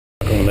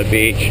the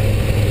beach.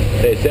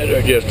 They said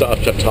they're just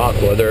off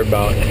Chautauqua. They're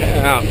about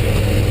half,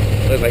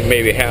 looks like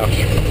maybe half,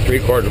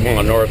 3/4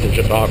 mile north of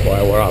Chautauqua.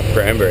 I went off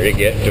Cranberry to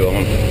get to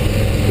them.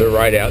 They're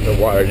right out in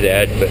the water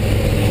dead, but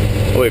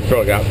we've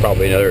probably got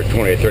another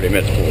 20 or 30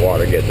 minutes before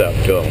water gets up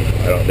to them.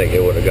 I don't think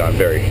it would have gone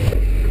very.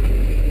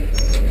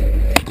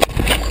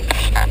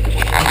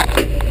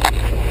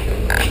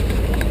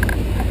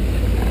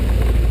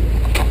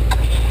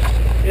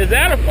 Is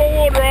that a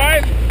 4-wheel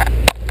drive?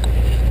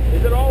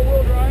 Is it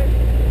all-wheel drive?